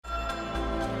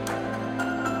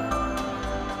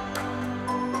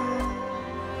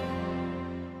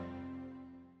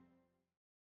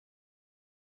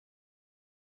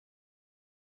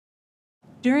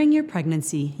During your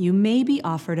pregnancy, you may be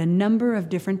offered a number of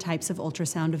different types of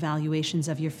ultrasound evaluations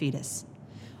of your fetus.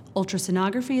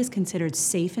 Ultrasonography is considered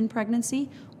safe in pregnancy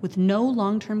with no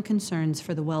long-term concerns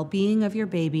for the well-being of your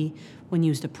baby when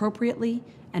used appropriately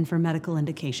and for medical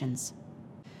indications.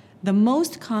 The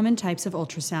most common types of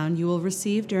ultrasound you will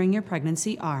receive during your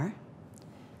pregnancy are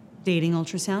dating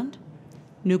ultrasound,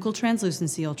 nuchal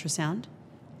translucency ultrasound,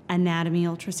 anatomy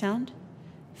ultrasound,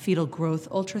 fetal growth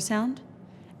ultrasound,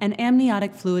 and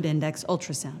amniotic fluid index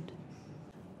ultrasound.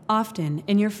 Often,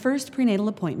 in your first prenatal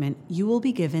appointment, you will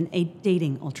be given a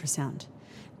dating ultrasound.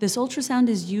 This ultrasound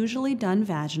is usually done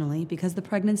vaginally because the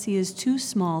pregnancy is too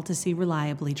small to see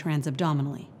reliably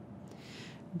transabdominally.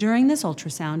 During this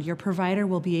ultrasound, your provider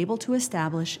will be able to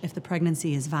establish if the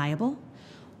pregnancy is viable,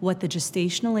 what the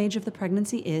gestational age of the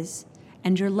pregnancy is,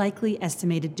 and your likely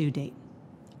estimated due date.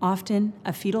 Often,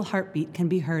 a fetal heartbeat can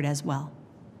be heard as well.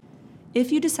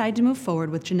 If you decide to move forward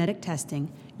with genetic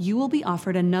testing, you will be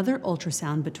offered another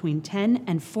ultrasound between 10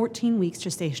 and 14 weeks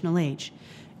gestational age,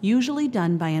 usually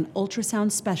done by an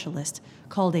ultrasound specialist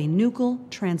called a nuchal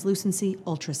translucency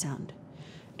ultrasound.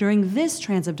 During this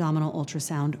transabdominal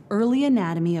ultrasound, early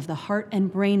anatomy of the heart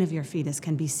and brain of your fetus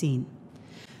can be seen.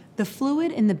 The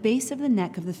fluid in the base of the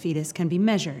neck of the fetus can be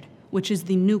measured, which is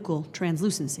the nuchal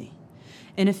translucency.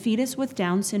 In a fetus with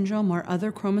Down syndrome or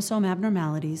other chromosome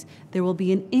abnormalities, there will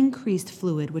be an increased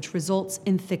fluid which results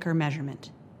in thicker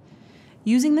measurement.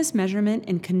 Using this measurement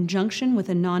in conjunction with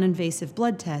a non-invasive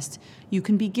blood test, you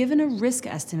can be given a risk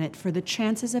estimate for the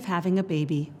chances of having a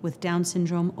baby with Down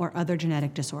syndrome or other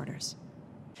genetic disorders.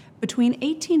 Between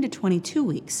 18 to 22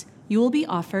 weeks, you will be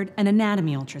offered an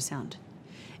anatomy ultrasound.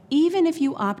 Even if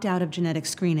you opt out of genetic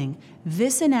screening,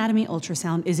 this anatomy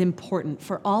ultrasound is important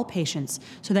for all patients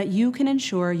so that you can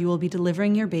ensure you will be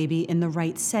delivering your baby in the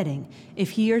right setting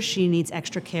if he or she needs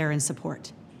extra care and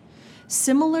support.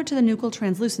 Similar to the nuchal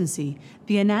translucency,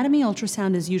 the anatomy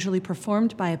ultrasound is usually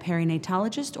performed by a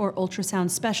perinatologist or ultrasound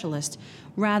specialist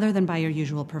rather than by your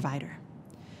usual provider.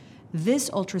 This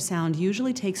ultrasound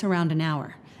usually takes around an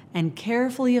hour and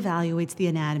carefully evaluates the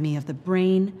anatomy of the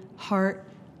brain, heart,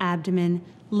 abdomen,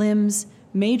 limbs,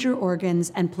 major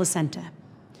organs, and placenta.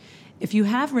 If you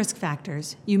have risk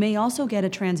factors, you may also get a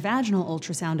transvaginal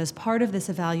ultrasound as part of this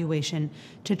evaluation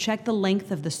to check the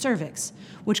length of the cervix,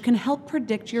 which can help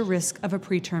predict your risk of a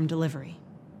preterm delivery.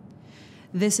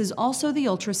 This is also the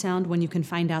ultrasound when you can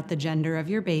find out the gender of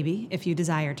your baby if you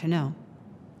desire to know.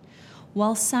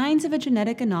 While signs of a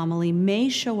genetic anomaly may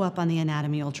show up on the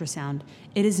anatomy ultrasound,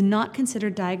 it is not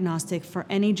considered diagnostic for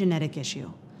any genetic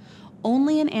issue.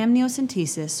 Only an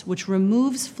amniocentesis, which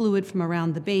removes fluid from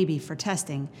around the baby for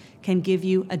testing, can give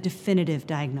you a definitive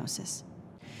diagnosis.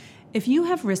 If you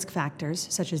have risk factors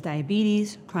such as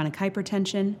diabetes, chronic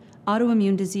hypertension,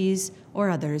 autoimmune disease, or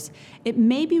others, it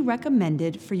may be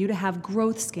recommended for you to have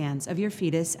growth scans of your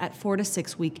fetus at 4 to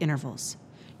 6 week intervals.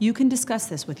 You can discuss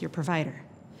this with your provider.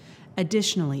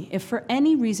 Additionally, if for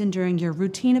any reason during your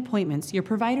routine appointments your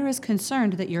provider is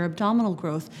concerned that your abdominal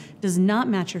growth does not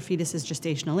match your fetus's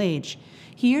gestational age,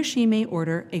 he or she may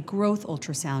order a growth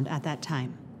ultrasound at that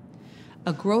time.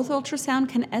 A growth ultrasound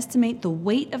can estimate the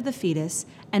weight of the fetus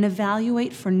and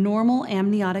evaluate for normal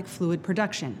amniotic fluid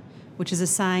production, which is a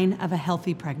sign of a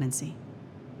healthy pregnancy.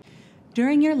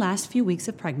 During your last few weeks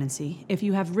of pregnancy, if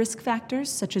you have risk factors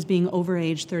such as being over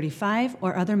age 35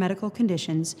 or other medical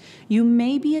conditions, you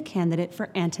may be a candidate for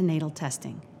antenatal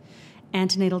testing.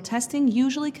 Antenatal testing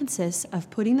usually consists of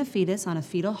putting the fetus on a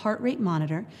fetal heart rate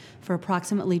monitor for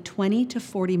approximately 20 to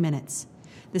 40 minutes.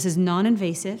 This is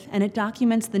non-invasive and it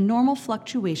documents the normal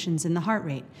fluctuations in the heart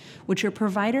rate, which your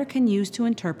provider can use to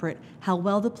interpret how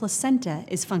well the placenta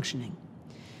is functioning.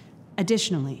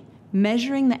 Additionally,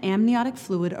 measuring the amniotic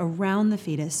fluid around the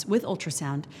fetus with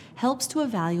ultrasound helps to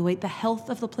evaluate the health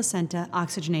of the placenta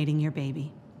oxygenating your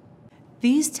baby.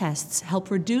 These tests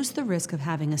help reduce the risk of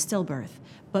having a stillbirth,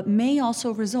 but may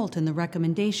also result in the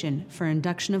recommendation for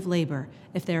induction of labor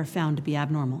if they are found to be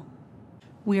abnormal.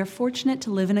 We are fortunate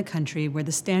to live in a country where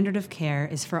the standard of care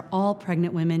is for all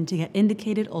pregnant women to get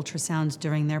indicated ultrasounds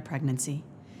during their pregnancy.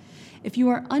 If you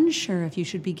are unsure if you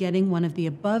should be getting one of the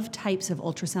above types of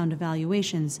ultrasound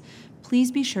evaluations,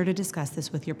 please be sure to discuss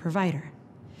this with your provider.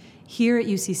 Here at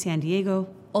UC San Diego,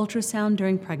 ultrasound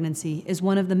during pregnancy is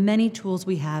one of the many tools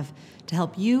we have to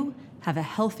help you have a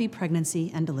healthy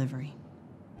pregnancy and delivery.